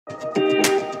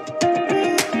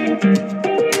Hello,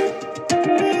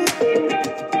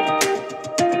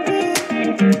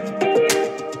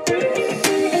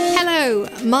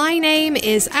 my name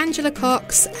is Angela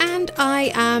Cox and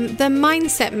I am the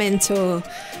Mindset Mentor,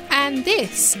 and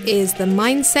this is the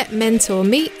Mindset Mentor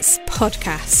Meets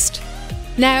podcast.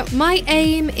 Now, my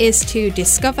aim is to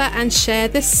discover and share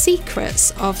the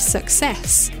secrets of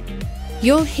success.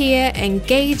 You'll hear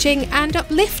engaging and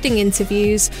uplifting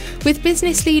interviews with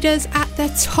business leaders at the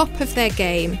top of their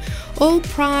game, all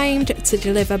primed to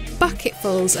deliver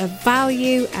bucketfuls of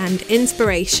value and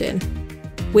inspiration.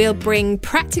 We'll bring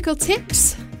practical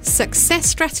tips, success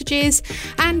strategies,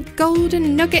 and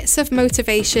golden nuggets of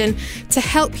motivation to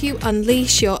help you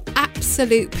unleash your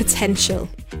absolute potential.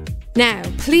 Now,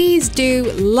 please do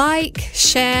like,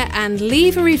 share, and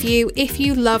leave a review if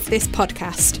you love this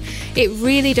podcast. It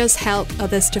really does help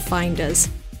others to find us.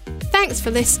 Thanks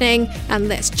for listening, and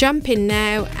let's jump in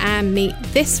now and meet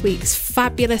this week's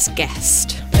fabulous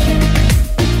guest.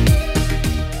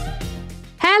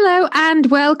 Hello and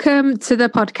welcome to the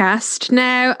podcast.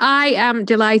 Now, I am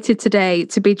delighted today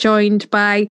to be joined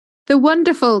by the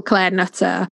wonderful Claire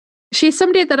Nutter. She's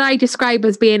somebody that I describe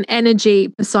as being energy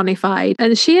personified.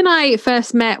 And she and I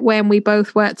first met when we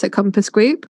both worked at Compass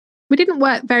Group. We didn't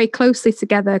work very closely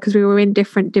together because we were in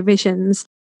different divisions,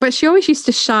 but she always used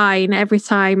to shine every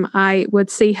time I would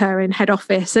see her in head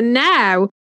office. And now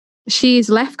she's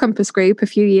left Compass Group a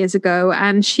few years ago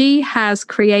and she has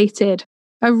created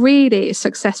a really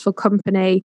successful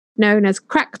company known as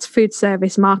Cracked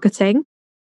Foodservice Marketing.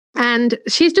 And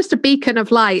she's just a beacon of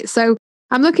light. So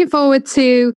I'm looking forward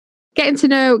to getting to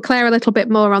know Claire a little bit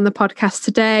more on the podcast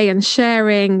today and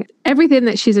sharing everything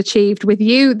that she's achieved with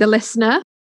you, the listener.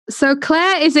 So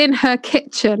Claire is in her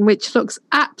kitchen, which looks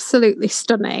absolutely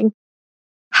stunning.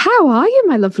 How are you,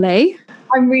 my lovely?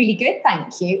 I'm really good,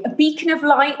 thank you. A beacon of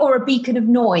light or a beacon of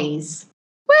noise?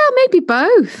 Well, maybe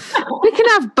both. We can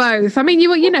have both. I mean,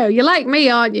 you know, you're like me,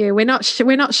 aren't you? We're not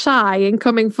shy in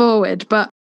coming forward, but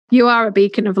you are a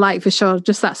beacon of light for sure.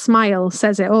 Just that smile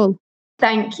says it all.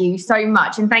 Thank you so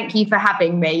much. And thank you for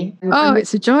having me. Oh,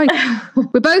 it's a joy.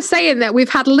 We're both saying that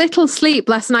we've had little sleep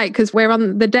last night because we're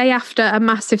on the day after a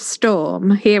massive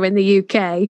storm here in the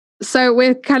UK. So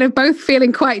we're kind of both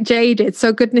feeling quite jaded.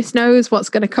 So goodness knows what's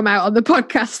going to come out on the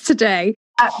podcast today.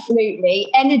 Absolutely.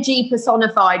 Energy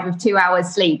personified with 2 hours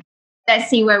sleep. Let's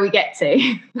see where we get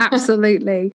to.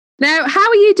 Absolutely. Now, how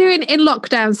are you doing in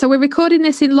lockdown? So we're recording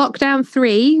this in lockdown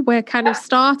 3. We're kind of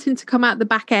starting to come out the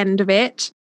back end of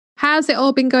it. How's it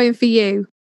all been going for you?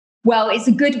 Well, it's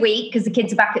a good week because the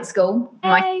kids are back at school. Hey.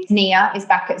 My Nia is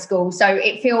back at school. So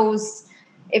it feels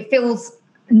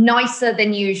nicer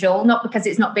than usual, not because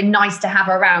it's not been nice to have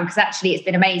her around, because actually it's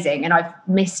been amazing and I've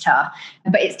missed her.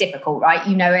 But it's difficult, right?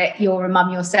 You know it. You're a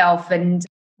mum yourself, and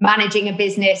managing a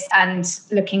business and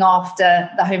looking after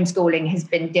the homeschooling has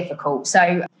been difficult.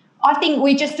 So I think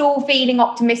we're just all feeling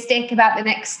optimistic about the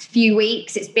next few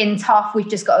weeks. It's been tough. We've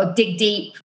just got to dig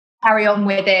deep, carry on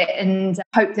with it, and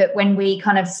hope that when we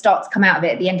kind of start to come out of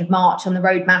it at the end of March on the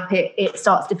roadmap, it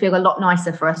starts to feel a lot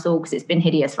nicer for us all, because it's been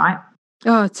hideous, right?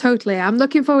 Oh, totally. I'm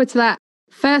looking forward to that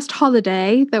first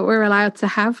holiday that we're allowed to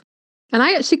have. And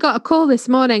I actually got a call this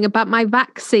morning about my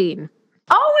vaccine.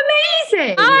 Oh,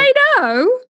 amazing. I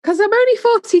know, because I'm only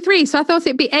 43, so I thought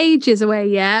it'd be ages away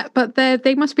yet, but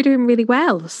they must be doing really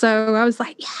well. So I was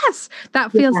like, yes,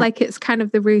 that feels like it's kind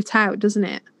of the route out, doesn't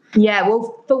it? Yeah,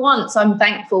 well, for once, I'm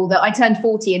thankful that I turned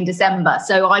 40 in December,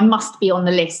 so I must be on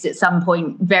the list at some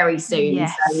point very soon.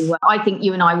 Yes. So I think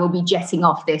you and I will be jetting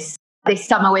off this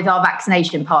summer with our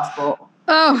vaccination passport.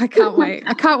 Oh, I can't wait.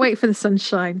 I can't wait for the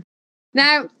sunshine.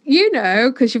 Now, you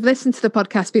know, because you've listened to the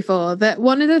podcast before, that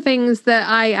one of the things that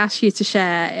I ask you to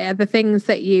share are the things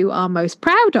that you are most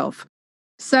proud of.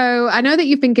 So I know that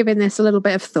you've been giving this a little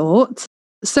bit of thought.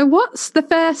 So what's the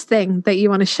first thing that you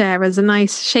want to share as a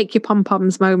nice shake your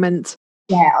pom-poms moment?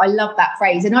 Yeah, I love that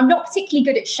phrase. And I'm not particularly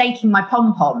good at shaking my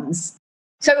pom-poms.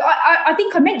 So I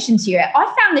think I mentioned to you,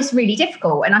 I found this really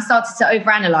difficult and I started to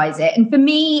overanalyze it. And for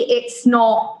me, it's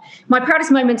not, my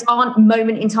proudest moments aren't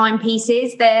moment in time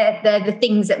pieces. They're the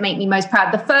things that make me most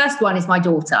proud. The first one is my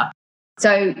daughter.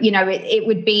 So, you know, it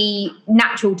would be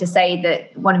natural to say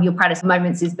that one of your proudest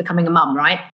moments is becoming a mum,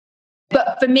 right?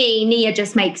 But for me, Nia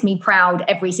just makes me proud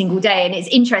every single day. And it's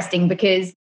interesting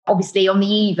because obviously on the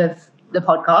eve of the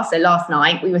podcast, so last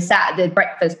night, we were sat at the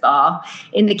breakfast bar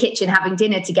in the kitchen having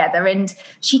dinner together. And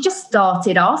she just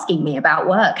started asking me about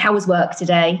work. How was work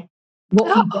today?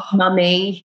 What have you got,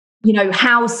 mummy? You know,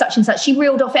 how's such and such? She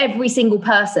reeled off every single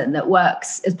person that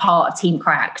works as part of Team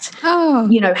Cracked. Oh,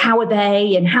 you know, how are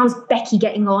they? And how's Becky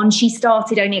getting on? She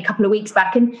started only a couple of weeks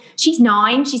back and she's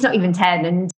 9. She's not even 10.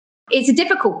 And It's a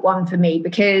difficult one for me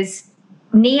because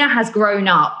Nia has grown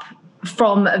up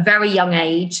from a very young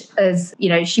age as,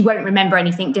 she won't remember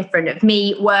anything different of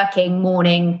me working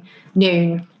morning,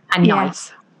 noon and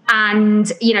night. And,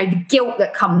 the guilt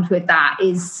that comes with that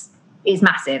is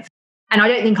massive. And I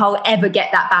don't think I'll ever get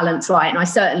that balance right. And I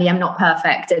certainly am not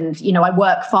perfect. And, I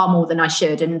work far more than I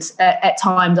should. And at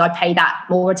times I pay that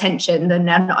more attention than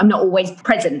I'm not always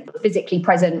present, physically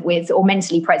present with or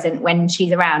mentally present when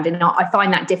she's around. And I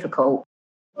find that difficult.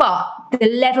 But the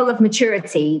level of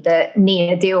maturity that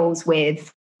Nia deals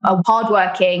with, a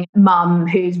hardworking mum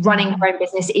who's running her own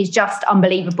business, is just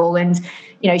unbelievable. And,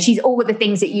 she's all of the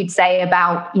things that you'd say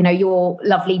about, your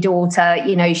lovely daughter.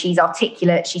 She's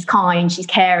articulate, she's kind, she's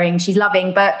caring, she's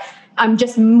loving. But I'm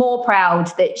just more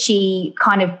proud that she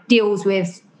kind of deals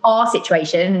with our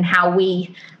situation and how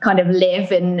we kind of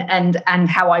live and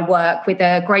how I work with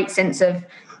a great sense of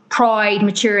pride,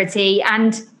 maturity,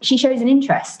 and she shows an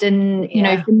interest. And,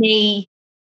 for me,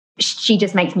 she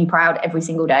just makes me proud every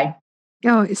single day.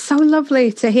 Oh, it's so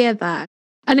lovely to hear that.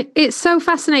 And it's so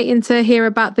fascinating to hear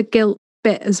about the guilt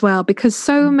bit as well, because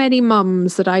so many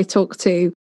mums that I talk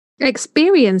to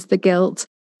experience the guilt,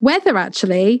 whether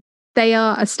actually they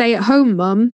are a stay-at-home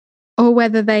mum or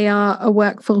whether they are a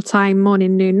work full-time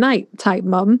morning, noon, night type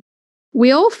mum.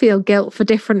 We all feel guilt for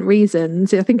different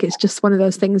reasons. I think it's just one of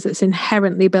those things that's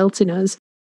inherently built in us.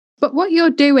 But what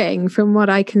you're doing, from what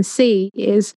I can see,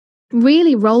 is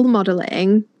really role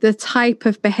modeling the type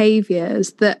of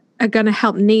behaviors that are going to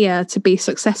help Nia to be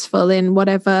successful in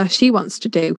whatever she wants to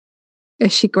do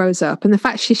as she grows up. And the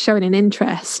fact she's showing an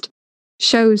interest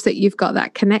shows that you've got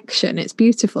that connection. It's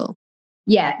beautiful.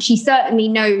 Yeah, she certainly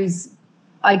knows,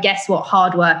 I guess, what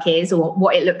hard work is or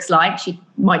what it looks like. She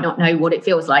might not know what it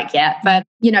feels like yet. But,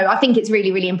 I think it's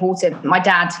really, really important. My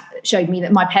dad showed me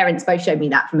that, my parents both showed me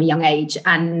that from a young age.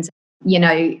 And,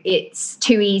 it's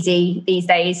too easy these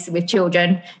days with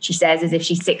children, she says, as if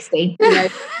she's 60.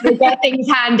 They get things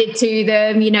handed to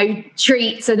them,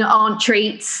 treats and aren't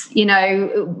treats.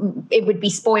 It would be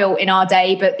spoiled in our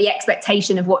day. But the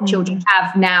expectation of what children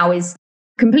have now is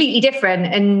completely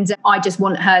different. And I just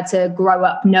want her to grow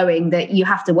up knowing that you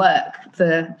have to work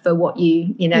for what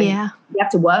you have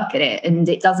to work at it, and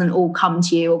it doesn't all come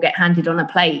to you or get handed on a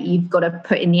plate. You've got to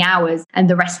put in the hours and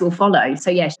the rest will follow. So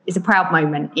yeah, it's a proud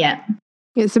moment. Yeah.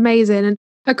 It's amazing. And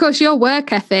of course, your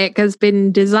work ethic has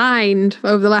been designed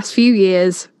over the last few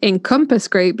years in Compass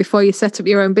Group before you set up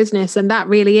your own business. And that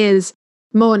really is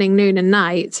morning, noon and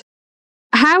night.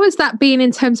 How has that been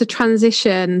in terms of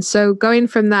transition? So going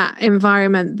from that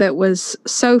environment that was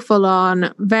so full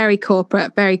on, very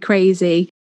corporate, very crazy,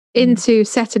 into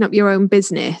setting up your own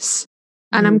business.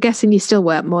 And I'm guessing you still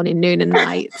work morning, noon and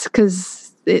night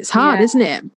because it's hard, isn't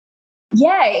it?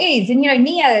 Yeah, it is. And,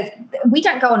 Nia, we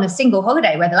don't go on a single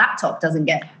holiday where the laptop doesn't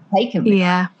get taken.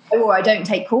 Yeah. Or I don't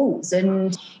take calls.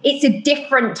 And it's a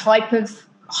different type of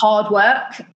hard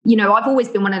work. I've always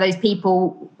been one of those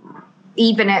people,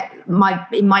 even in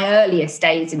my earliest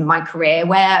days in my career,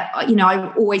 where,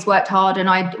 I always worked hard and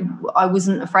I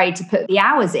wasn't afraid to put the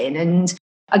hours in. And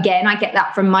again, I get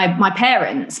that from my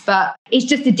parents, but it's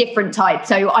just a different type.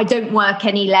 So I don't work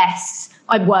any less.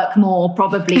 I work more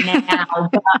probably now.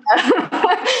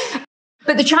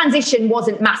 But the transition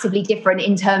wasn't massively different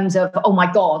in terms of, oh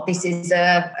my God, this is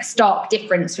a stark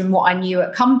difference from what I knew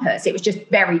at Compass. It was just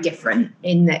very different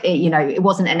in that, it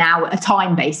wasn't a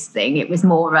time-based thing. It was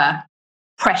more a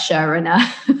pressure and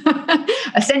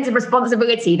a sense of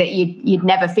responsibility that you'd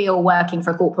never feel working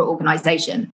for a corporate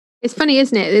organisation. It's funny,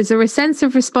 isn't it? There's a sense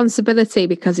of responsibility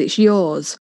because it's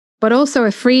yours, but also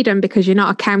a freedom because you're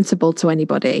not accountable to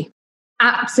anybody.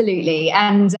 Absolutely.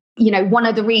 And, one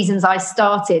of the reasons I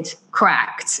started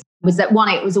Cracked was that, one,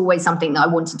 it was always something that I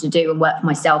wanted to do and work for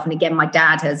myself. And again, my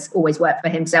dad has always worked for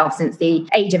himself since the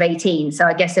age of 18. So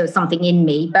I guess there was something in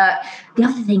me. But the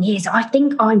other thing is, I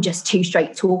think I'm just too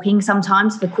straight talking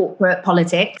sometimes for corporate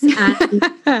politics. And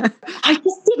I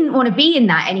just didn't want to be in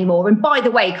that anymore. And by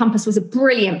the way, Compass was a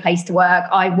brilliant place to work.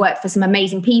 I worked for some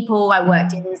amazing people. I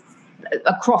worked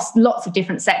across lots of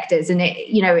different sectors, and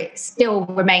it still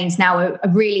remains now a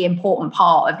really important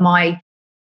part of my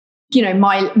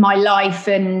life.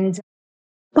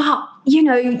 But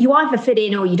you either fit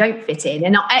in or you don't fit in,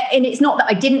 and it's not that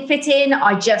I didn't fit in.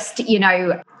 I just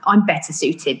I'm better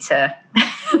suited to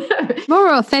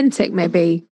more authentic,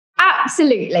 maybe.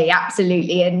 Absolutely,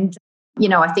 and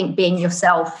I think being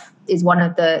yourself is one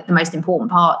of the most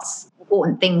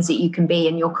important things that you can be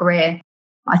in your career.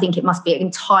 I think it must be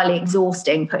entirely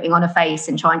exhausting putting on a face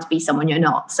and trying to be someone you're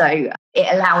not. So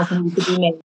it allows me to be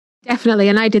me. Definitely.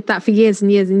 And I did that for years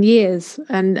and years and years.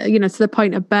 And, to the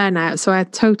point of burnout. So I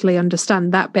totally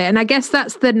understand that bit. And I guess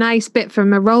that's the nice bit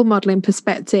from a role modeling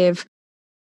perspective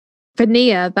for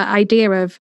Nia, that idea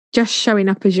of just showing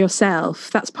up as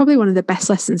yourself. That's probably one of the best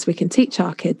lessons we can teach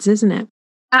our kids, isn't it?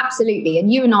 Absolutely.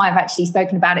 And you and I have actually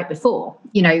spoken about it before,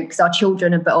 because our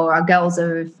children or our girls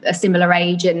are of a similar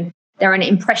age, and they're an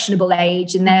impressionable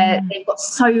age, and they've got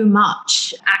so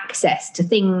much access to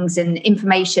things and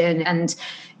information and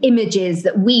images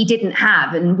that we didn't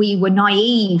have, and we were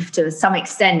naive to some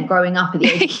extent growing up at the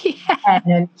age of 10.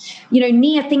 And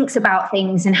Nia thinks about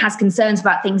things and has concerns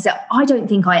about things that I don't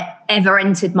think I ever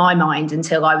entered my mind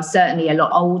until I was certainly a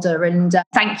lot older. And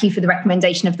thank you for the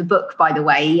recommendation of the book, by the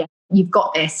way. You've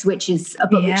Got This, which is a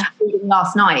book which I was reading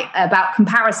last night about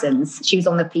comparisons. She was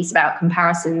on the piece about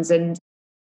comparisons, and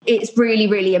it's really,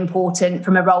 really important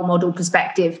from a role model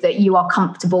perspective that you are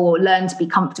comfortable, or learn to be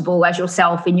comfortable as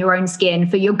yourself in your own skin,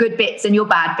 for your good bits and your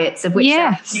bad bits, of which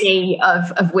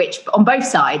of which on both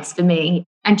sides for me,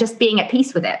 and just being at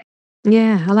peace with it.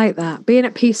 Yeah, I like that. Being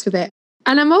at peace with it.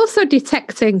 And I'm also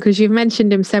detecting, because you've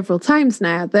mentioned him several times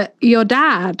now, that your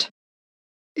dad,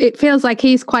 it feels like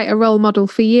he's quite a role model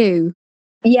for you.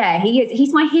 Yeah, he is.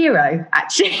 He's my hero,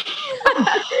 actually.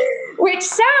 Which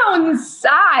sounds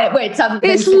sad. Well,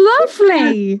 it's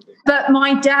lovely. But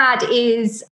my dad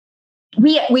is,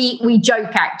 we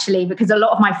joke actually, because a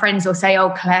lot of my friends will say, oh,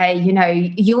 Claire,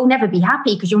 you'll never be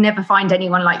happy because you'll never find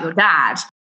anyone like your dad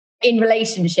in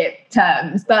relationship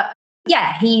terms. But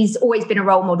yeah, he's always been a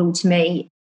role model to me.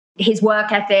 His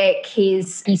work ethic,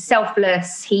 he's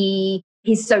selfless.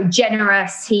 He's so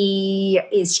generous. He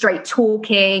is straight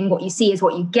talking. What you see is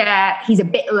what you get. He's a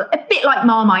bit like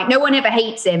Marmite. No one ever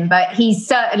hates him, but he's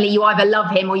certainly, you either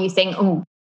love him or you think, oh.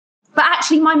 But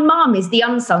actually, my mum is the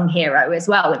unsung hero as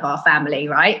well of our family,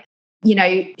 right?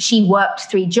 She worked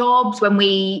 3 jobs when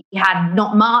we had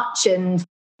not much, and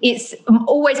it's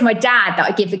always my dad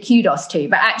that I give the kudos to.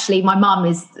 But actually, my mum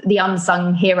is the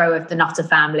unsung hero of the Nutter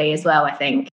family as well, I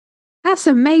think. That's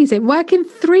amazing. Working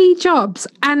 3 jobs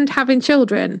and having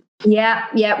children. Yeah.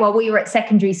 Well, we were at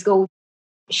secondary school.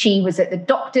 She was at the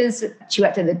doctor's. She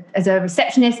worked as a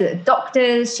receptionist at the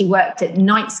doctor's. She worked at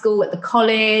night school at the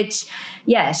college.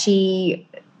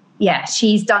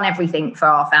 She's done everything for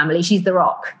our family. She's the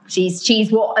rock.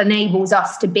 She's what enables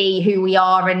us to be who we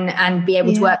are and be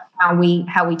able to work how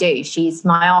we do. She's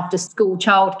my after school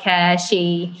childcare.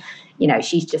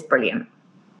 She's just brilliant.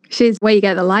 She's where you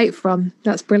get the light from.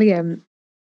 That's brilliant.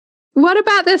 What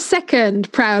about the second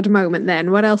proud moment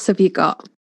then? What else have you got?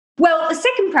 Well, the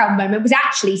second proud moment was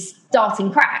actually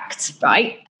starting Cracked,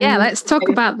 right? Yeah, let's talk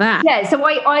about that. Yeah, so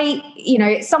I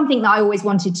it's something that I always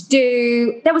wanted to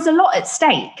do. There was a lot at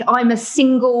stake. I'm a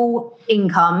single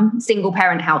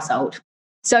parent household.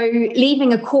 So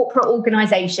leaving a corporate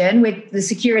organisation with the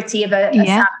security of a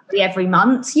salary every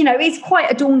month, is quite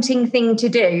a daunting thing to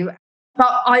do.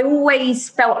 But I always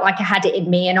felt like I had it in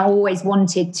me, and I always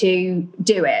wanted to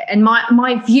do it. And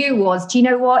my view was, do you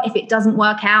know what? If it doesn't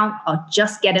work out, I'll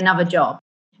just get another job.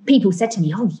 People said to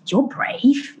me, oh, you're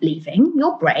brave leaving.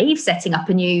 You're brave setting up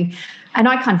a new. And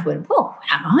I kind of went, well,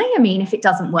 am I? I mean, if it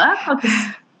doesn't work, I'll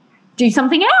just do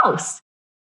something else.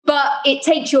 But it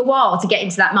takes you a while to get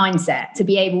into that mindset, to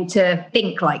be able to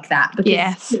think like that.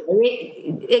 Because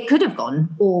it could have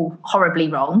gone all horribly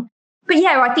wrong. But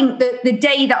yeah, I think that the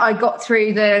day that I got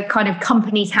through the kind of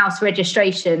company's house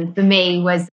registration for me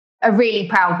was a really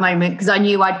proud moment, because I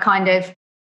knew I'd kind of,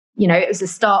 it was the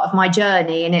start of my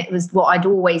journey, and it was what I'd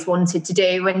always wanted to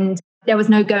do. And there was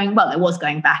no there was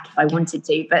going back if I wanted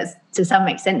to, but to some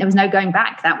extent there was no going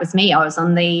back. That was me. I was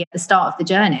on the start of the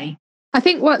journey. I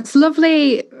think what's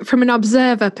lovely from an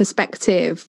observer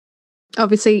perspective,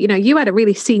 obviously, you had a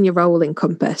really senior role in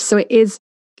Compass. So it is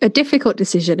a difficult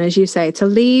decision, as you say, to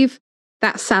leave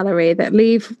that salary,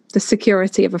 leave the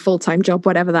security of a full-time job,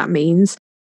 whatever that means,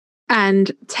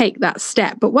 and take that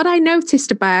step. But what I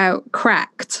noticed about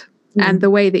Cracked and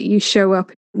the way that you show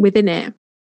up within it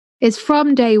is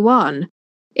from day one,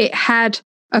 it had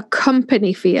a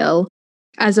company feel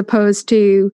as opposed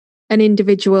to an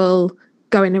individual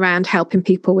going around helping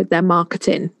people with their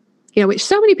marketing, which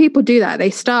so many people do that.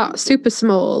 They start super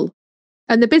small,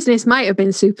 and the business might have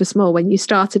been super small when you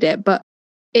started it, but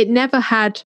it never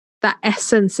had that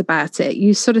essence about it.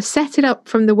 You sort of set it up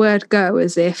from the word go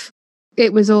as if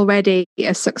it was already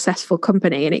a successful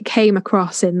company, and it came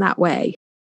across in that way.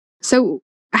 So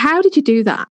how did you do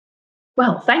that?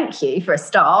 Well, thank you for a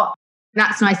start.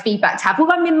 That's nice feedback to have.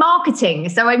 Well, I'm in marketing,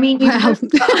 so I mean, you'd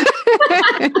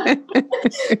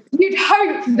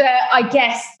hope that I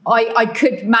guess I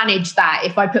could manage that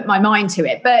if I put my mind to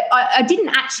it. But I didn't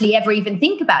actually ever even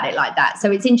think about it like that.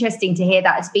 So it's interesting to hear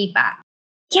that as feedback.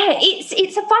 Yeah,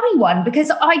 it's a funny one because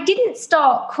I didn't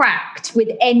start Cracked with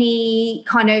any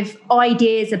kind of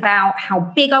ideas about how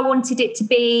big I wanted it to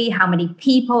be, how many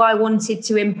people I wanted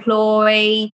to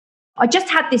employ. I just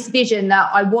had this vision that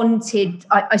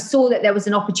I saw that there was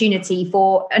an opportunity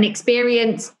for an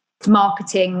experienced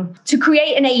marketing to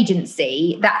create an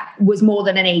agency that was more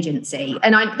than an agency.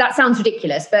 And that sounds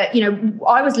ridiculous, but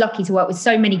I was lucky to work with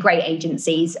so many great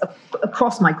agencies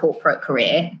across my corporate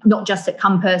career, not just at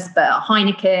Compass, but at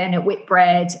Heineken, at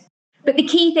Whitbread. But the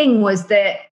key thing was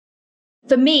that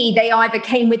for me, they either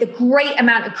came with a great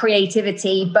amount of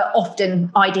creativity, but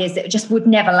often ideas that just would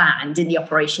never land in the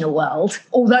operational world.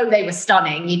 Although they were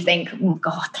stunning, you'd think, oh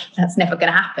God, that's never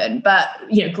going to happen. But,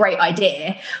 great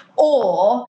idea.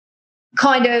 Or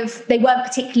kind of they weren't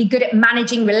particularly good at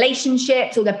managing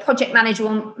relationships, or their project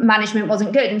management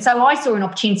wasn't good. And so I saw an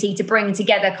opportunity to bring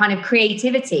together kind of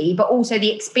creativity, but also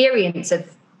the experience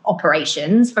of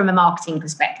operations from a marketing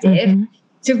perspective,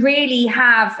 to really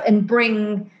have and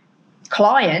bring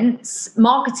clients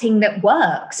marketing that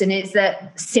works and is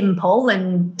that simple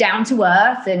and down to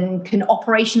earth and can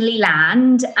operationally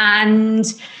land. And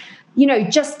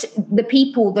just the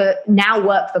people that now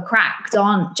work for Cracked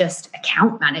aren't just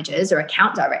account managers or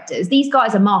account directors. These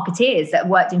guys are marketeers that have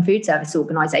worked in food service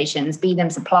organizations, be them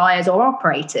suppliers or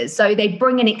operators. So they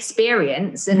bring an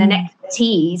experience and an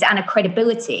expertise and a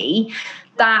credibility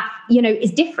that,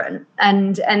 is different.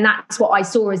 And that's what I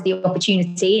saw as the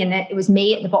opportunity. And it was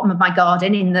me at the bottom of my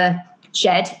garden in the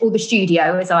shed, or the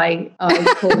studio, as I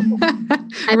call it.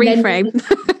 Reframe.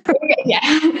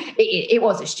 It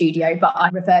was a studio, but I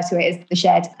refer to it as the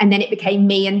shed. And then it became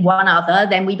me and one other.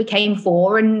 Then we became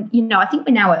 4. And, I think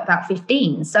we're now at about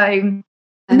 15. So.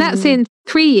 And that's in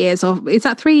 3 years, or is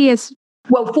that 3 years?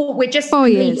 Well, 4, we're just 4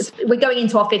 years. We're going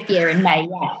into our 5th year in May.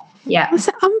 Yeah. It's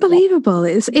unbelievable.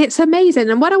 It's amazing.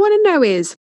 And what I want to know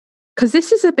is, because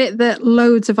this is a bit that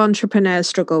loads of entrepreneurs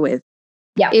struggle with,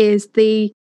 is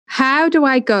how do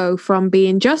I go from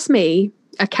being just me,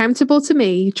 accountable to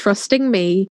me, trusting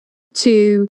me,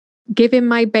 to giving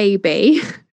my baby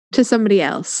to somebody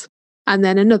else, and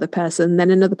then another person,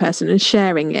 and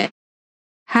sharing it?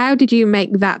 How did you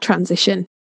make that transition?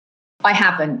 I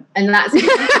haven't. And that's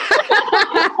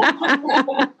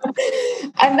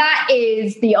and that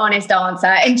is the honest answer.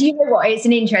 And do you know what? It's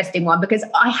an interesting one, because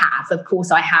of course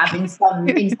I have in some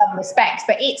respects,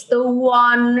 but it's the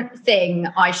one thing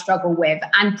I struggle with,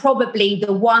 and probably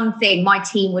the one thing my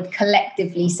team would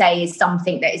collectively say is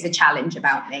something that is a challenge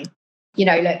about me.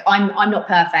 Look, I'm not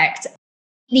perfect.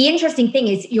 The interesting thing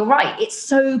is, you're right, it's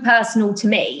so personal to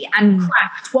me. And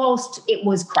Cracked, whilst it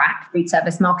was Cracked, food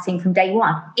service marketing from day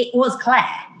one, it was Claire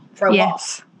for a while.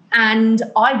 And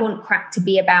I want Cracked to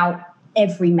be about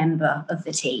every member of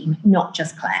the team, not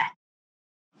just Claire.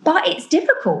 But it's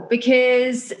difficult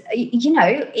because,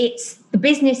 the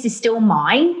business is still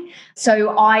mine.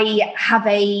 So I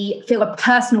feel a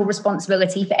personal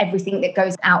responsibility for everything that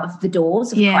goes out of the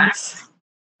doors of Cracked.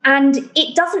 And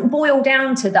it doesn't boil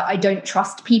down to that I don't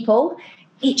trust people.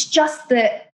 It's just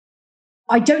that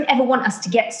I don't ever want us to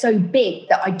get so big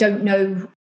that I don't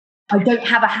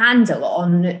have a handle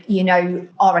on,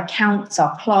 our accounts,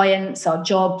 our clients, our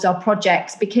jobs, our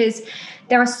projects, because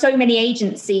there are so many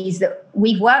agencies that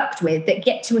we've worked with that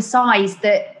get to a size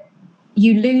that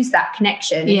you lose that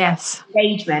connection,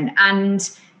 engagement. And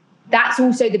that's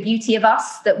also the beauty of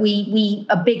us, that we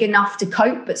are big enough to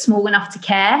cope, but small enough to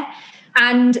care.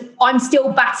 And I'm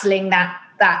still battling that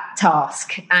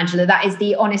task, Angela. That is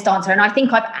the honest answer. And I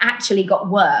think I've actually got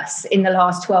worse in the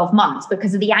last 12 months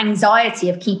because of the anxiety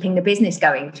of keeping the business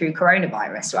going through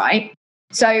coronavirus, right?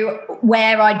 So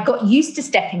where I'd got used to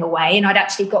stepping away, and I'd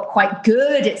actually got quite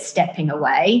good at stepping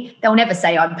away. They'll never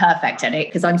say I'm perfect at it,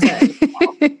 because I'm certainly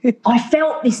not. I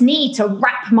felt this need to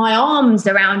wrap my arms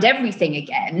around everything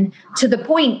again, to the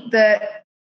point that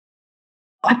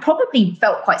I probably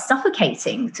felt quite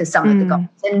suffocating to some of the guys.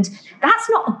 And that's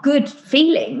not a good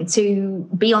feeling to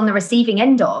be on the receiving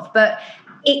end of. But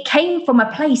it came from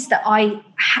a place that I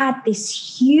had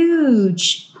this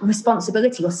huge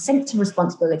responsibility, or sense of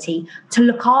responsibility, to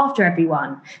look after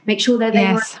everyone, make sure that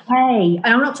they were okay. And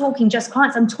I'm not talking just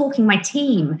clients, I'm talking my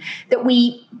team, that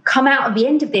we come out of the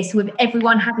end of this with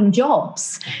everyone having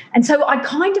jobs. And so I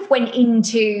kind of went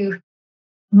into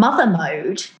mother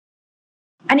mode.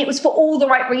 And it was for all the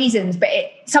right reasons, but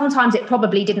sometimes it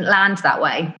probably didn't land that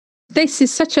way. This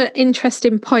is such an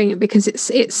interesting point, because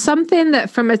it's something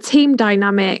that from a team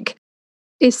dynamic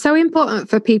is so important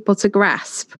for people to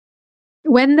grasp.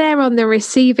 when they're on the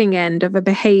receiving end of a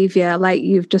behavior like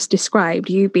you've just described,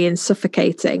 you being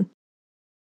suffocating,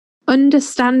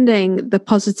 understanding the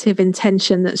positive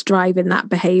intention that's driving that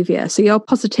behavior. So your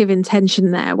positive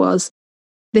intention there was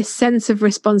this sense of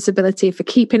responsibility for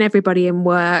keeping everybody in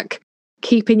work,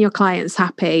 keeping your clients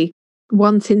happy,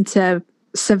 wanting to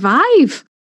survive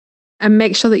and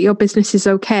make sure that your business is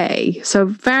okay. So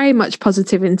very much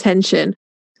positive intention.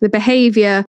 The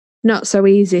behavior, not so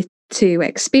easy to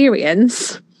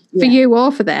experience for you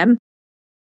or for them.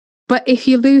 But if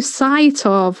you lose sight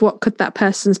of what could that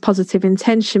person's positive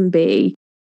intention be,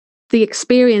 the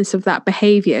experience of that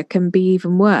behavior can be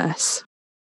even worse.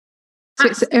 So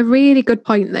it's a really good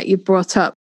point that you brought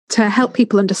up to help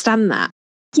people understand that.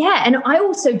 Yeah, and I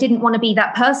also didn't want to be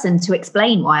that person to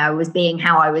explain why I was being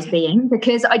how I was being,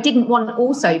 because I didn't want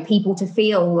also people to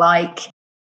feel like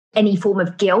any form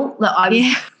of guilt that I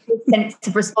was a sense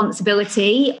of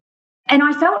responsibility. And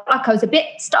I felt like I was a bit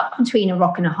stuck between a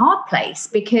rock and a hard place,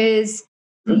 because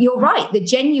you're right, the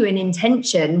genuine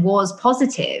intention was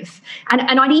positive. And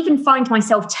I'd even find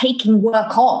myself taking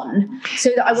work on so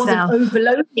that I wasn't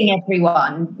overloading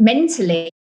everyone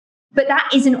mentally. But that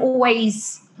isn't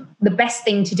always the best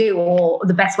thing to do or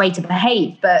the best way to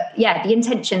behave. But yeah, the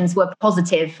intentions were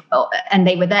positive and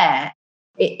they were there.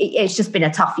 It's just been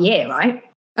a tough year, right?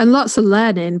 And lots of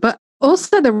learning, but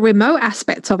also the remote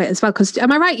aspect of it as well. Because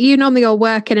am I right? You normally all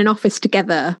work in an office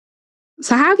together.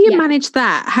 So how have you managed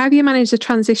that? How have you managed the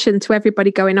transition to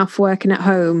everybody going off working at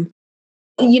home?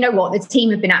 You know what? The team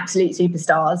have been absolute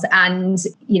superstars, and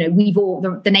we've all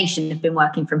the nation have been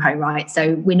working from home, right?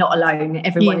 So we're not alone.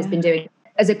 Everyone has been doing.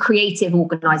 As a creative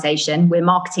organisation, we're a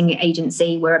marketing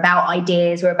agency. We're about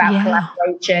ideas. We're about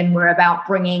collaboration. We're about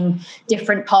bringing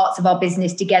different parts of our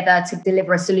business together to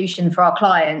deliver a solution for our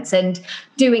clients. And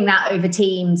doing that over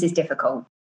Teams is difficult.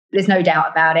 There's no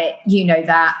doubt about it. You know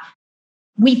that.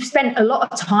 We've spent a lot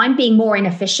of time being more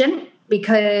inefficient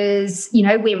because,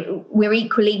 we're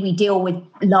equally, we deal with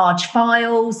large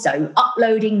files. So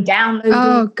uploading, downloading.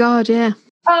 Oh, God, yeah.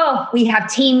 Oh, we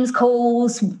have Teams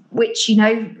calls, which,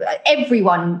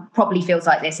 everyone probably feels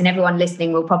like this, and everyone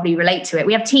listening will probably relate to it.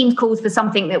 We have Teams calls for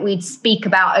something that we'd speak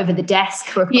about over the desk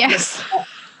for a couple of minutes.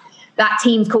 That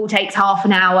Teams call takes half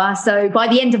an hour. So by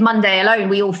the end of Monday alone,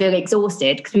 we all feel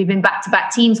exhausted because we've been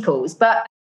back-to-back Teams calls. But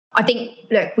I think,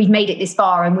 look, we've made it this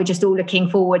far and we're just all looking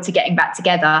forward to getting back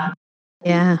together.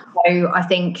 Yeah. So I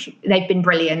think they've been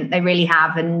brilliant. They really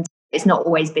have. And it's not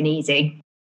always been easy.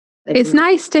 It's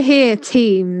nice to hear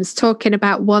teams talking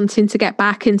about wanting to get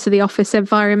back into the office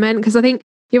environment, because I think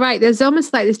you're right. There's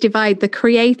almost like this divide. The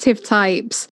creative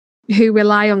types who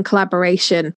rely on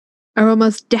collaboration are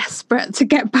almost desperate to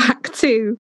get back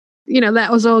to, let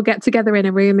us all get together in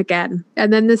a room again.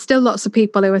 And then there's still lots of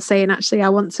people who are saying, actually, I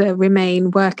want to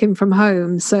remain working from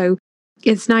home. So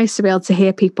it's nice to be able to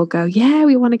hear people go, yeah,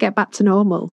 we want to get back to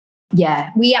normal. Yeah,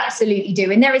 we absolutely do.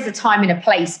 And there is a time and a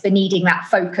place for needing that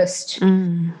focused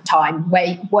time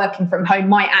where working from home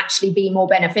might actually be more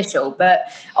beneficial.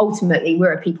 But ultimately,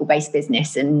 we're a people-based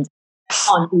business and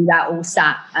can't do that all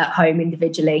sat at home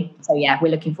individually. So yeah,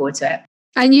 we're looking forward to it.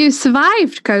 And you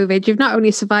survived COVID. You've not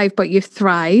only survived, but you've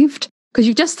thrived, because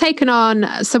you've just taken on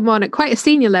someone at quite a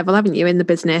senior level, haven't you, in the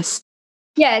business?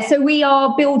 Yeah, so we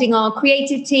are building our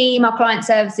creative team, our client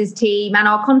services team, and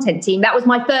our content team. That was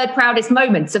my third proudest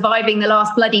moment, surviving the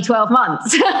last bloody 12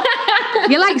 months.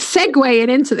 You're like segueing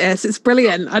into this. It's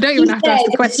brilliant. I don't even have to ask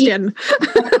the question.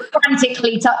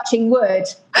 Frantically touching wood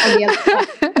on the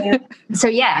other side. So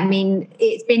yeah, I mean,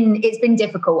 it's been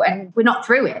difficult, and we're not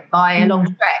through it by a long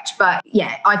stretch. But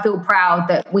yeah, I feel proud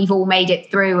that we've all made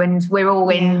it through, and we're all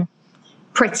in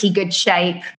pretty good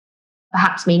shape.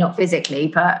 Perhaps me not physically,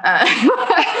 but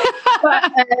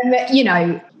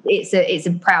it's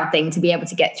a proud thing to be able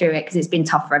to get through it, because it's been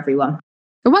tough for everyone.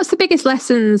 And what's the biggest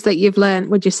lessons that you've learned,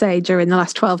 would you say, during the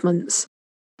last 12 months?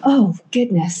 Oh,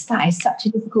 goodness, that is such a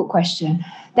difficult question.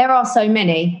 There are so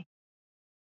many.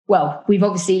 Well, we've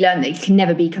obviously learned that you can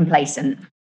never be complacent.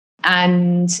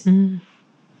 And,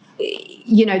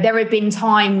 there have been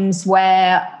times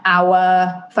where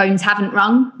our phones haven't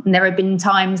rung, and there have been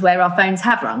times where our phones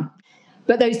have rung.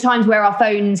 But those times where our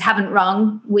phones haven't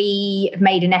rung, we have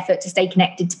made an effort to stay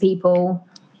connected to people,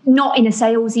 not in a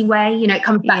salesy way. It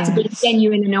comes back to being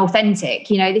genuine and authentic.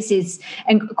 This is,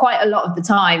 and quite a lot of the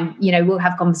time, we'll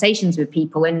have conversations with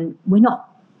people and we're not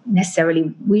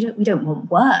necessarily, we don't want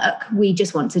work. We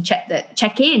just want to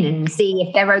check in and see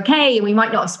if they're okay. And we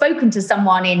might not have spoken to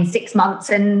someone in 6 months,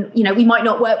 and we might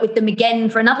not work with them again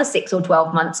for another 6 or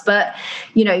 12 months. But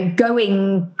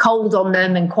going cold on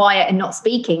them and quiet and not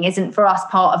speaking isn't for us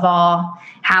part of our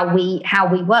how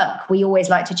we work. We always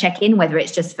like to check in, whether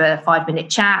it's just for a 5-minute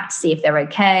chat, see if they're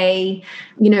okay.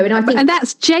 And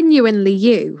that's genuinely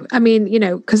you. I mean,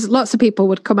 because lots of people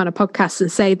would come on a podcast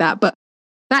and say that, but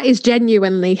that is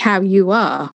genuinely how you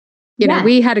are.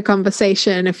 We had a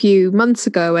conversation a few months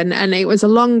ago, and it was a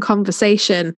long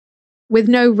conversation with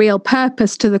no real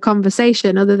purpose to the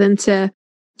conversation other than to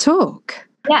talk.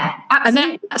 Yeah,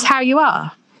 absolutely. And that's how you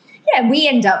are. Yeah, we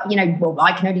end up,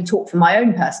 I can only talk for my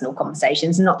own personal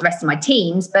conversations and not the rest of my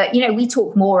teams, but, we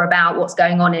talk more about what's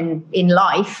going on in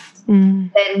life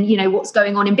than, what's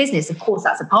going on in business. Of course,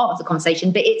 that's a part of the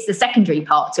conversation, but it's the secondary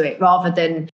part to it rather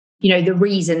than the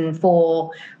reason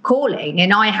for calling.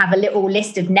 And I have a little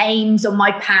list of names on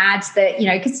my pad that,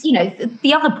 because,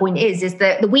 the other point is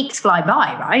that the weeks fly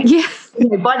by, right? Yeah.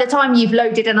 By the time you've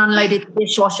loaded and unloaded the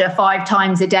dishwasher 5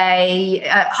 times a day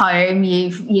at home,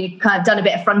 you've kind of done a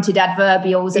bit of fronted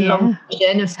adverbials and long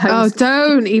version of those. Oh,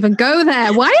 don't even go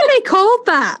there. Why are they called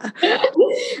that?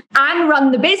 And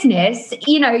run the business,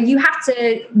 you have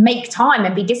to make time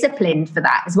and be disciplined for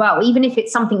that as well. Even if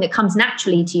it's something that comes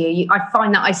naturally to you, I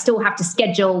find that I still have to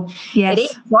schedule it in.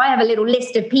 So I have a little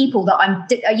list of people that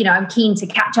I'm keen to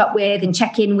catch up with and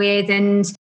check in with,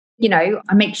 and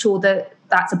I make sure that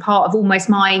that's a part of almost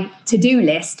my to-do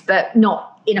list, but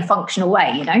not in a functional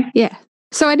way, Yeah.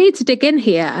 So I need to dig in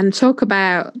here and talk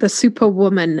about the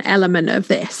superwoman element of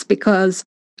this, because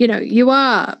you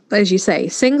are, as you say,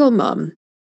 single mum.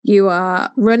 You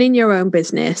are running your own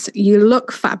business. You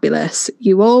look fabulous.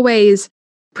 You always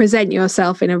present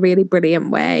yourself in a really brilliant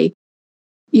way.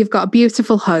 You've got a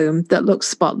beautiful home that looks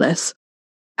spotless.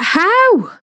 How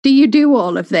do you do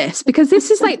all of this? Because this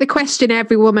is like the question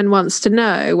every woman wants to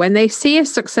know when they see a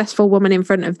successful woman in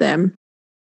front of them.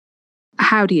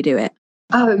 How do you do it?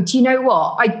 Oh, do you know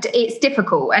what? It's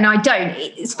difficult, and I don't.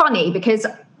 It's funny because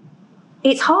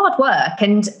it's hard work.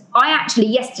 And I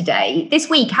actually this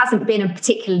week hasn't been a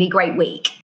particularly great week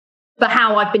for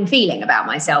how I've been feeling about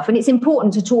myself. And it's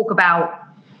important to talk about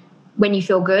when you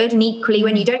feel good and equally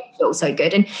when you don't feel so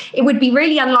good. And it would be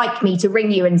really unlike me to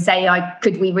ring you and say,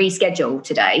 could we reschedule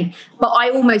today? But I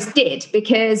almost did,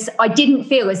 because I didn't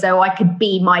feel as though I could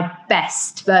be my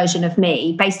best version of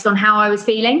me based on how I was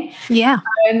feeling. Yeah.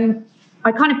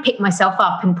 I kind of picked myself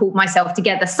up and pulled myself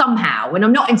together somehow. And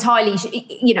I'm not entirely,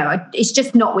 it's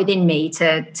just not within me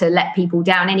to let people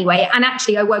down anyway. And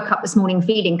actually, I woke up this morning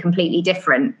feeling completely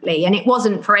differently. And it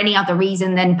wasn't for any other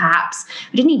reason than perhaps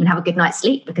I didn't even have a good night's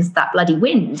sleep because of that bloody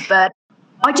wind. But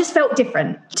I just felt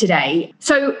different today.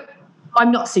 So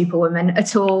I'm not superwoman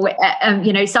at all.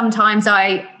 Sometimes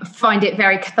I find it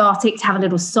very cathartic to have a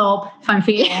little sob if I'm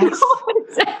feeling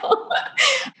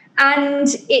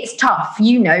And it's tough,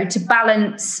 to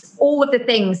balance all of the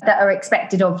things that are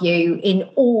expected of you in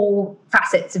all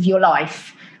facets of your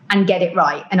life and get it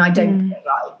right. And I don't get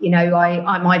it right.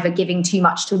 I'm either giving too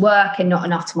much to work and not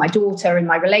enough to my daughter and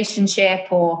my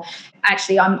relationship, or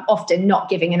actually I'm often not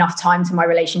giving enough time to my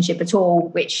relationship at all,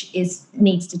 which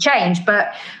needs to change.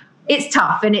 But it's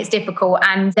tough and it's difficult,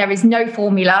 and there is no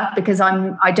formula because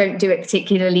I don't do it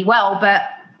particularly well, but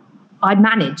I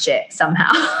manage it somehow.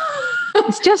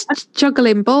 It's just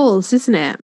juggling balls, isn't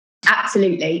it?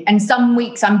 Absolutely. And some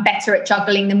weeks I'm better at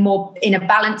juggling them more in a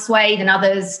balanced way than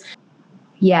others.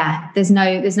 Yeah, there's no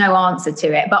answer to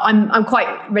it. But I'm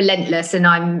quite relentless, and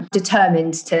I'm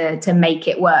determined to make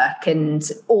it work,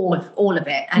 and all of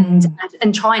it,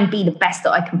 and try and be the best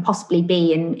that I can possibly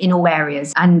be in all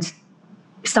areas. And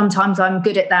sometimes I'm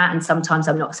good at that, and sometimes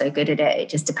I'm not so good at it. It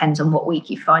just depends on what week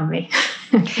you find me.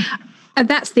 And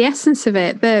that's the essence of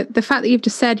it. The fact that you've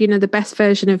just said, the best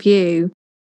version of you.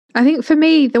 I think for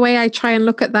me, the way I try and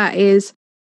look at that is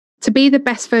to be the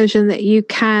best version that you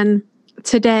can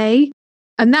today.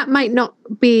 And that might not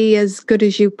be as good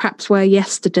as you perhaps were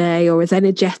yesterday, or as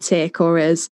energetic or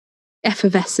as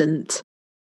effervescent.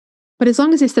 But as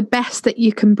long as it's the best that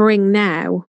you can bring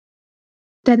now,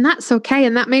 then that's okay.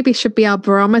 And that maybe should be our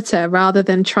barometer, rather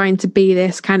than trying to be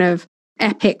this kind of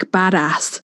epic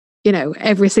badass,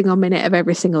 every single minute of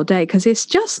every single day, because it's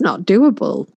just not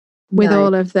doable with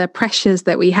all of the pressures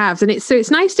that we have. And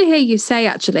it's nice to hear you say,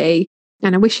 actually,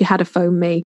 and I wish you had phoned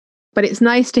me, but it's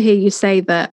nice to hear you say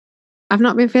that I've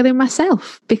not been feeling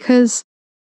myself, because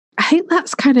I think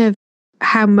that's kind of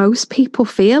how most people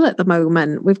feel at the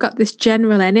moment. We've got this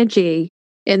general energy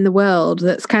in the world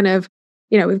that's kind of,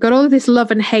 we've got all of this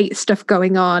love and hate stuff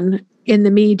going on in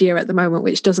the media at the moment,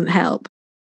 which doesn't help.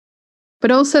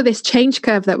 but also this change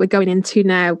curve that we're going into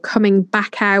now, coming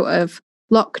back out of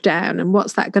lockdown, and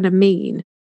what's that going to mean?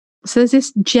 So there's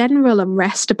this general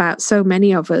unrest about so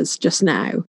many of us just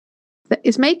now that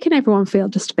is making everyone feel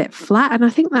just a bit flat. And I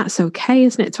think that's okay,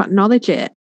 isn't it, to acknowledge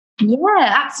it? Yeah,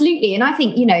 absolutely. And I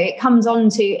think, it comes on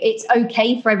to, it's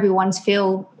okay for everyone to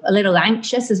feel a little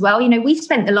anxious as well. We've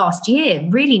spent the last year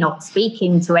really not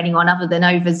speaking to anyone other than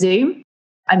over Zoom.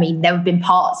 I mean, there have been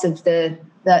parts of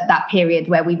that period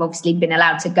where we've obviously been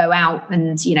allowed to go out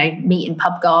and, meet in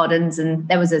pub gardens, and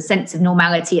there was a sense of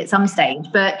normality at some stage.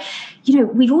 But,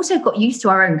 we've also got used to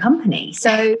our own company.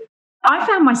 So I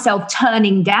found myself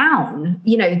turning down,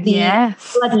 the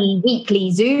bloody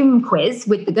weekly Zoom quiz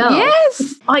with the girls.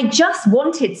 Yes. I just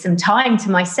wanted some time to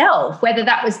myself, whether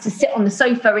that was to sit on the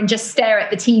sofa and just stare at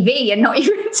the TV and not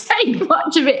even take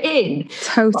much of it in.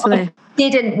 Totally. I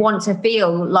didn't want to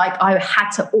feel like I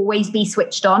had to always be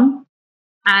switched on.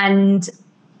 And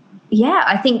yeah,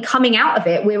 I think coming out of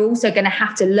it, we're also going to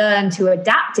have to learn to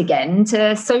adapt again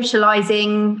to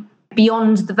socializing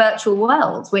beyond the virtual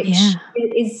world, which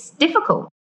is difficult.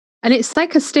 And it's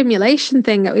like a stimulation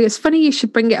thing. It was funny you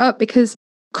should bring it up, because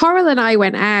Coral and I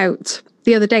went out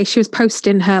the other day. She was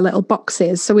posting her little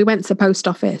boxes. So we went to the post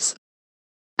office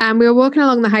and we were walking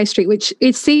along the high street, which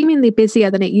is seemingly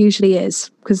busier than it usually is,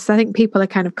 because I think people are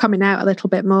kind of coming out a little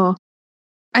bit more.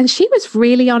 And she was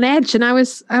really on edge, and I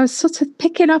was sort of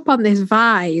picking up on this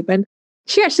vibe. And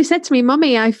she actually said to me,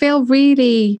 "Mummy, I feel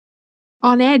really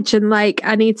on edge and like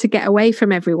I need to get away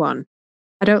from everyone.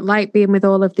 I don't like being with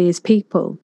all of these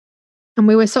people." And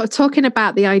we were sort of talking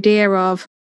about the idea of,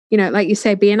 like you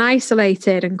say, being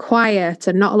isolated and quiet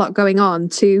and not a lot going on,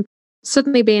 to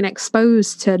suddenly being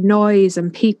exposed to noise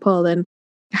and people, and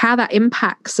how that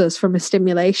impacts us from a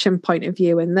stimulation point of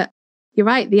view. And that, you're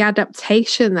right, the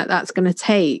adaptation that's going to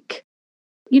take,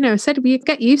 said we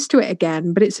get used to it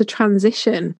again, but it's a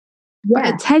transition. Yeah. But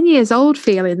at 10 years old,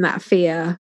 feeling that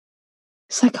fear,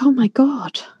 it's like, oh my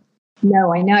God.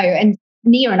 No, I know. And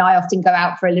Nia and I often go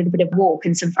out for a little bit of walk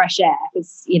and some fresh air,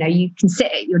 because, you can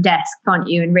sit at your desk, can't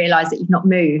you, and realise that you've not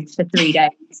moved for 3 days,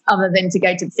 other than to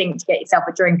go to the sink to get yourself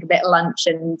a drink, a bit of lunch.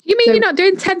 And you mean you're not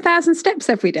doing 10,000 steps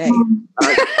every day?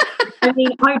 I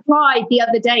mean, I tried the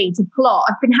other day to plot.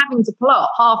 I've been having to plot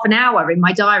half an hour in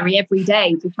my diary every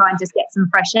day to try and just get some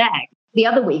fresh air. The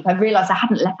other week, I realised I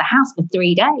hadn't left the house for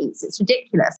 3 days. It's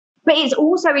ridiculous. But it's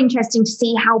also interesting to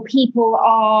see how people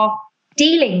are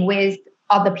dealing with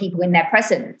other people in their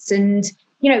presence. And,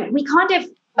 we kind of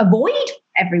avoid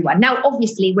everyone. Now,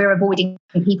 obviously, we're avoiding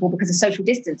people because of social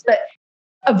distance, but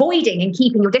avoiding and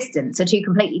keeping your distance are two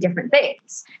completely different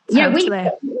things. Totally.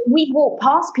 We've walked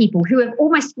past people who have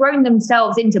almost thrown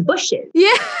themselves into bushes.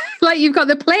 Yeah, like you've got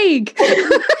the plague.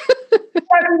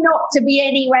 Not to be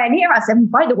anywhere near us. And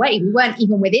by the way, we weren't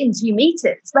even within 2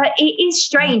 meters. But it is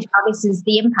strange how this is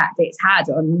the impact it's had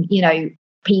on,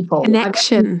 people.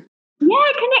 Connection.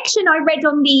 Connection. I read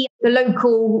on the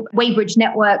local Weybridge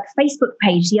Network Facebook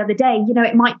page the other day,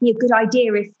 it might be a good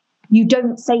idea if you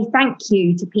don't say thank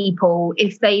you to people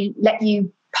if they let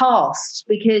you past,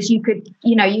 because you could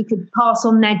pass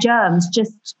on their germs.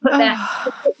 Just put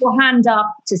your hand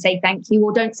up to say thank you,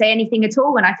 or don't say anything at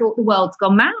all. And I thought the world's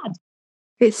gone mad.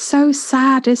 It's so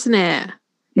sad, isn't it?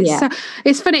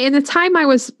 It's funny. In the time I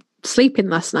was sleeping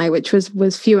last night, which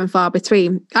was few and far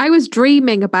between, I was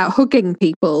dreaming about hugging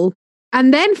people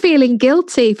and then feeling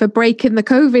guilty for breaking the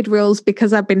COVID rules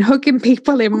because I've been hugging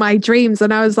people in my dreams.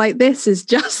 And I was like, this is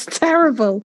just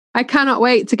terrible. I cannot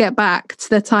wait to get back to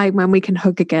the time when we can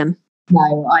hug again.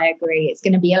 No, I agree. It's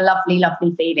going to be a lovely,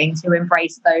 lovely feeling to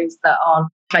embrace those that are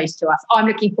close to us. I'm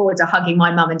looking forward to hugging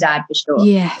my mum and dad for sure.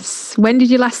 Yes. When did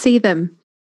you last see them?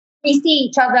 We see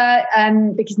each other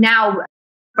because now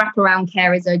wraparound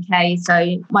care is okay.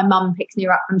 So my mum picks me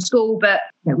up from school, but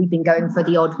we've been going for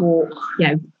the odd walk,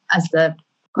 as the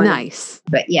nice.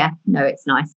 But yeah, no, it's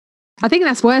nice. I think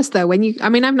that's worse though.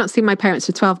 I've not seen my parents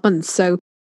for 12 months. So,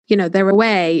 they're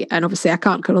away and obviously I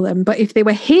can't cuddle them. But if they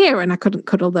were here and I couldn't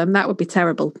cuddle them, that would be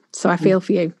terrible. So I feel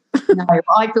for you. No,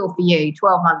 I feel for you.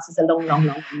 12 months is a long, long,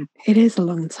 long time. It is a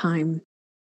long time.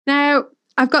 Now,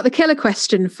 I've got the killer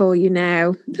question for you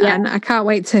now, and I can't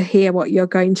wait to hear what you're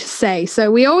going to say. So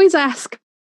we always ask,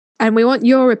 and we want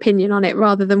your opinion on it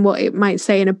rather than what it might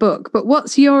say in a book. But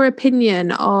what's your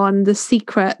opinion on the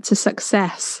secret to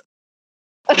success?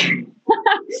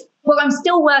 Well, I'm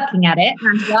still working at it,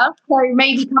 Angela, so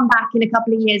maybe come back in a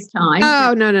couple of years' time.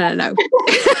 Oh, no.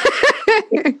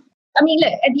 I mean,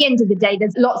 look, at the end of the day,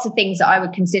 there's lots of things that I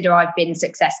would consider I've been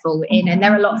successful in, and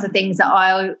there are lots of things that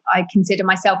I consider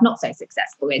myself not so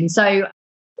successful in. So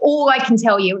all I can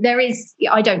tell you,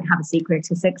 I don't have a secret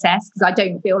to success because I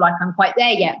don't feel like I'm quite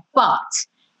there yet, but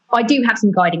I do have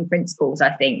some guiding principles, I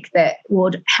think, that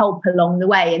would help along the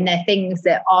way. And they're things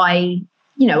that I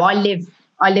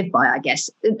live by, I guess.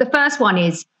 The first one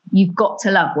is you've got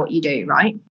to love what you do,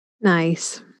 right?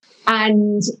 Nice.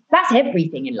 And that's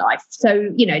everything in life. So,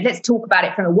 let's talk about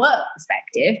it from a work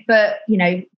perspective, but,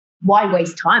 why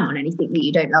waste time on anything that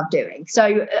you don't love doing?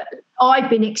 So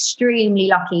I've been extremely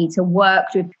lucky to work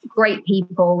with great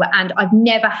people, and I've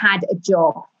never had a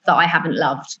job that I haven't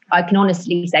loved. I can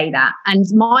honestly say that. And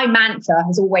my mantra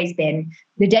has always been,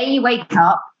 the day you wake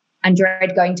up and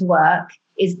dread going to work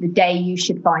is the day you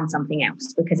should find something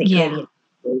else, because it clearly is.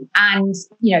 And,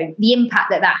 the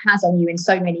impact that has on you in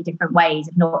so many different ways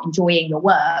of not enjoying your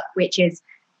work, which is,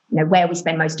 where we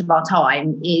spend most of our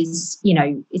time, is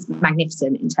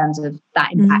magnificent in terms of that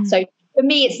impact. So for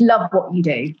me, it's love what you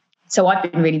do. So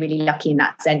I've been really, really lucky in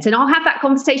that sense. And I'll have that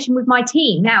conversation with my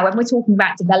team now when we're talking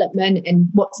about development and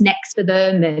what's next for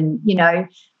them. And,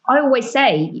 I always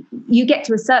say you get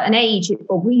to a certain age,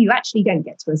 or you actually don't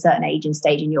get to a certain age and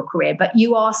stage in your career, but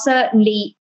you are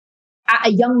certainly at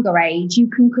a younger age, you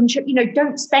can contribute,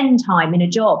 don't spend time in a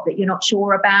job that you're not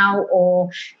sure about, or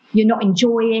you're not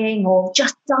enjoying, or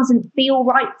just doesn't feel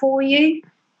right for you.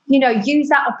 Use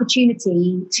that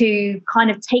opportunity to kind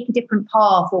of take a different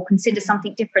path or consider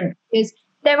something different, because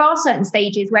there are certain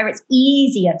stages where it's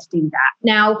easier to do that.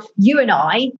 Now, you and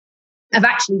I have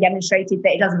actually demonstrated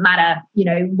that it doesn't matter,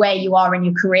 where you are in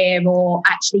your career or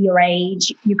actually your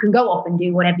age, you can go off and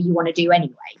do whatever you want to do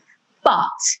anyway. But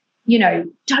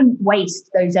don't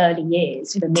waste those early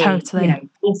years for me. Totally.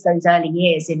 Waste those early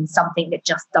years in something that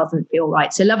just doesn't feel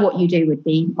right. So love what you do would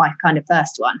be my kind of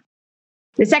first one.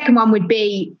 The second one would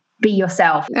be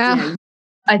yourself. Yeah.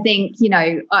 I think,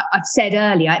 I've said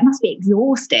earlier, it must be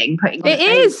exhausting putting on it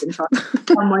is in front of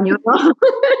someone you're not.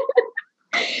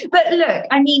 But look,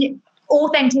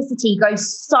 authenticity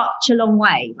goes such a long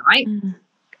way, right?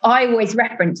 I always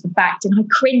reference the fact, and I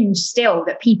cringe still,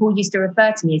 that people used to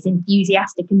refer to me as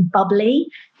enthusiastic and bubbly.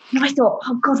 And I thought,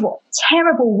 oh God, what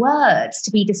terrible words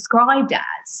to be described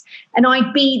as. And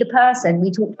I'd be the person, we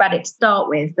talked about it to start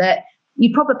with, that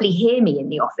you'd probably hear me in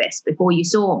the office before you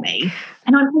saw me.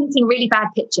 And I'm painting a really bad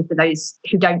picture for those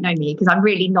who don't know me, because I'm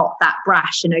really not that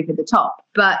brash and over the top.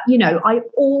 But, I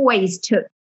always took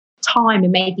time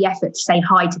and made the effort to say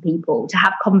hi to people, to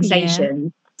have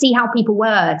conversations. See how people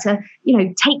were, to,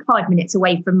 take 5 minutes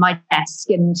away from my desk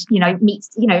and, meet,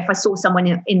 if I saw someone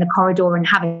in the corridor and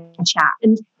have a chat.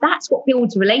 And that's what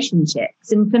builds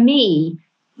relationships. And for me,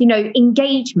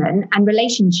 engagement and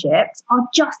relationships are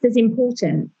just as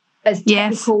important as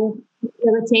technical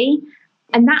ability.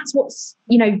 And that's what's,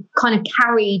 kind of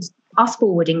carried us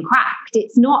forward in Cracked.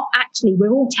 It's not actually,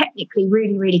 we're all technically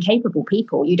really, really capable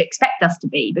people. You'd expect us to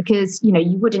be, because,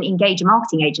 you wouldn't engage a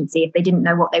marketing agency if they didn't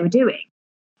know what they were doing.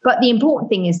 But the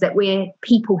important thing is that we're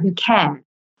people who care,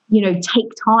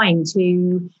 take time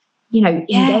to,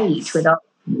 engage with us.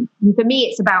 And for me,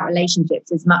 it's about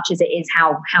relationships as much as it is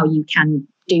how you can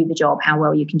do the job, how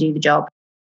well you can do the job.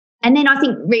 And then I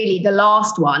think really the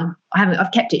last one,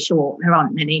 I've kept it short. There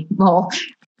aren't many more.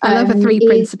 I love a 3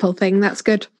 principle thing. That's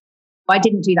good. I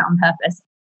didn't do that on purpose.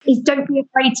 Is don't be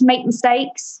afraid to make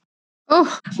mistakes.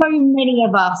 Oh, so many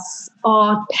of us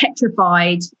are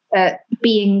petrified at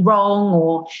being wrong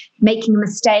or making a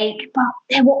mistake, but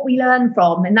they're what we learn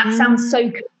from. And that sounds so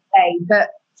cliche,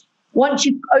 but once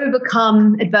you've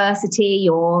overcome adversity,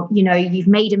 or, you've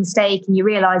made a mistake and you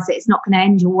realize that it's not going to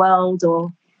end your world,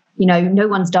 or, no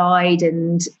one's died,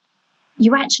 and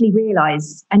you actually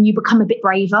realize, and you become a bit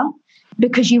braver,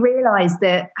 because you realize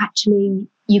that actually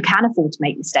you can afford to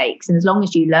make mistakes. And as long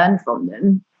as you learn from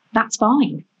them, that's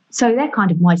fine. So they're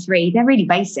kind of my 3. They're really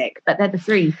basic, but they're the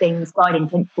 3 things, guiding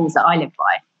principles that I live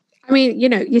by. I mean,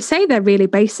 you say they're really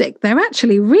basic. They're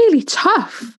actually really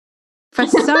tough for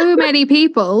so many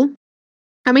people.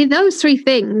 I mean, those 3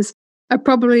 things are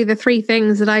probably the 3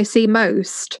 things that I see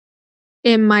most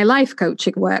in my life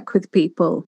coaching work with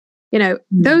people.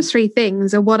 Those 3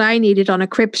 things are what I needed on a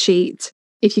crib sheet.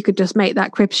 If you could just make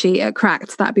that crib sheet at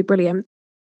Cracked, that'd be brilliant.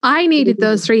 I needed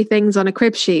those 3 things on a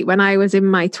crib sheet when I was in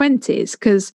my 20s,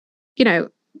 because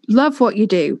love what you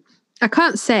do. I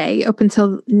can't say up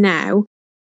until now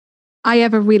I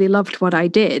ever really loved what I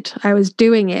did. I was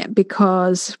doing it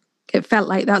because it felt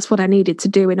like that's what I needed to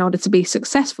do in order to be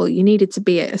successful. You needed to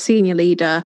be a senior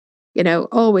leader,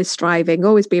 always striving,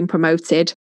 always being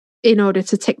promoted in order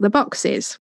to tick the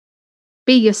boxes.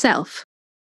 Be yourself.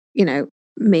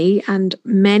 Me and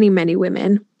many, many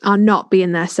women are not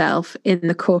being their self in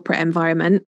the corporate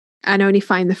environment, and only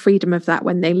find the freedom of that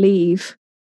when they leave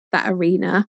that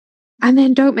arena. and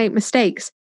then don't make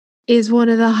mistakes is one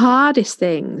of the hardest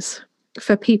things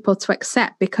for people to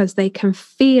accept, because they can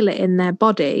feel it in their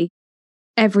body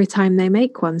every time they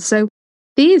make one. So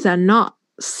these are not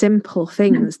simple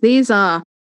things. These are,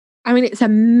 I mean, it's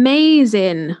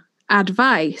amazing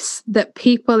advice that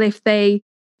people, if they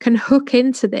can hook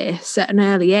into this at an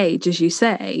early age, as you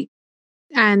say,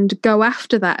 and go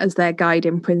after that as their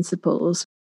guiding principles,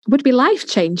 would be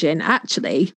life-changing,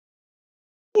 actually.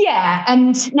 Yeah,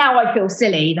 and now I feel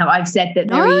silly that I've said that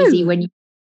they're easy when you...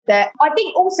 I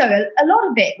think also a lot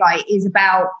of it, right, is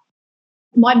about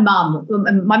my mum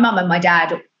and my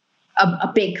dad are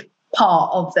a big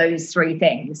part of those three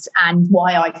things, and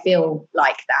why I feel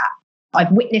like that.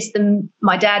 I've witnessed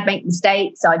my dad make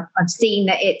mistakes. I've seen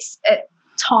that it's at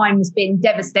times been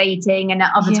devastating, and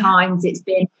at other times it's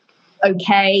been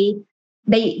okay.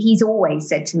 He's always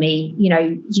said to me,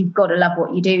 you've got to love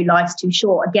what you do. Life's too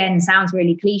short. Again, sounds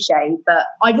really cliche, but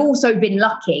I've also been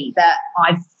lucky that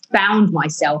I've found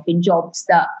myself in jobs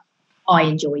that I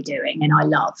enjoy doing and I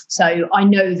love. So I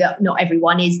know that not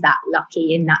everyone is that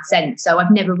lucky in that sense. So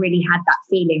I've never really had that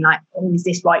feeling like, oh, is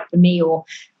this right for me? Or,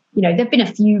 there've been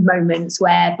a few moments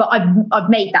but I've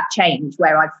made that change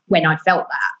when I felt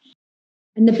that.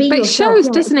 And but it shows,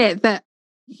 doesn't it, that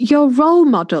your role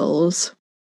models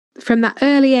from that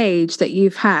early age that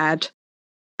you've had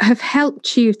have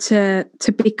helped you to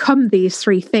become these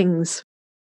three things.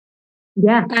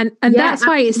 Yeah. And that's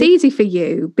why it's easy for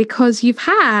you, because you've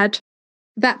had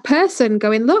that person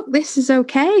going, look, this is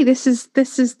okay. This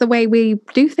is the way we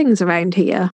do things around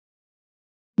here.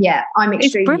 Yeah, I'm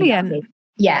extremely brilliant. Happy.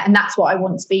 Yeah, and that's what I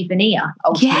want to be for Nia,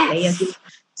 ultimately. Yes.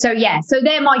 So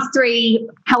they're my three,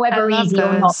 however easy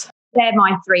or not, they're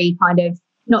my three kind of,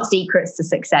 not secrets to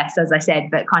success, as I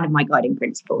said, but kind of my guiding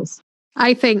principles.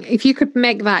 I think if you could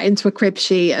make that into a crib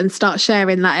sheet and start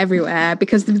sharing that everywhere,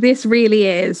 because this really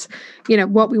is,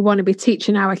 what we want to be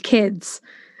teaching our kids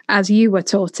as you were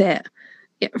taught it,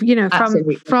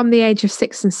 from the age of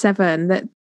 6 and 7, that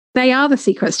they are the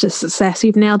secrets to success.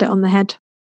 You've nailed it on the head.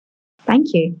 Thank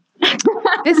you.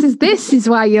 This is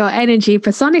why you're energy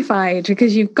personified,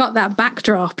 because you've got that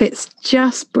backdrop. It's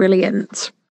just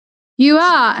brilliant. You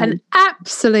are an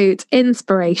absolute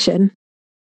inspiration.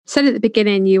 Said at the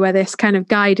beginning you were this kind of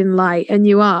guiding light, and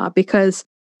you are, because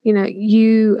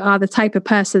you are the type of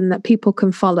person that people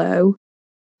can follow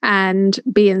and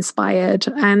be inspired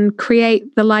and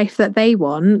create the life that they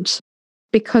want,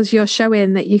 because you're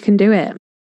showing that you can do it.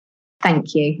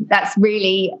 Thank you. That's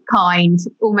really kind,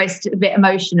 almost a bit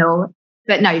emotional,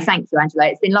 but no, thank you, Angela.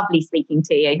 It's been lovely speaking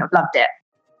to you. I've loved it.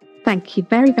 Thank you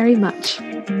very, very much.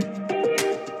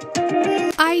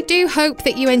 I do hope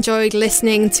that you enjoyed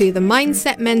listening to the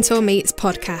Mindset Mentor Meets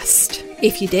podcast.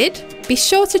 If you did, be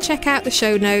sure to check out the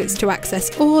show notes to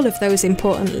access all of those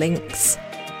important links.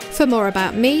 For more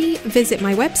about me, visit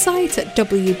my website at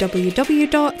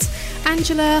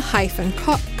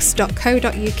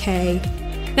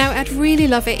www.angela-cox.co.uk. Now, I'd really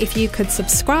love it if you could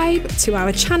subscribe to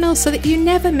our channel so that you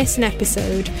never miss an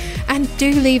episode, and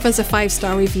do leave us a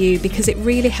 5-star review, because it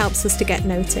really helps us to get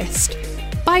noticed.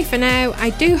 Bye for now. I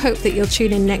do hope that you'll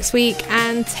tune in next week,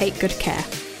 and take good care.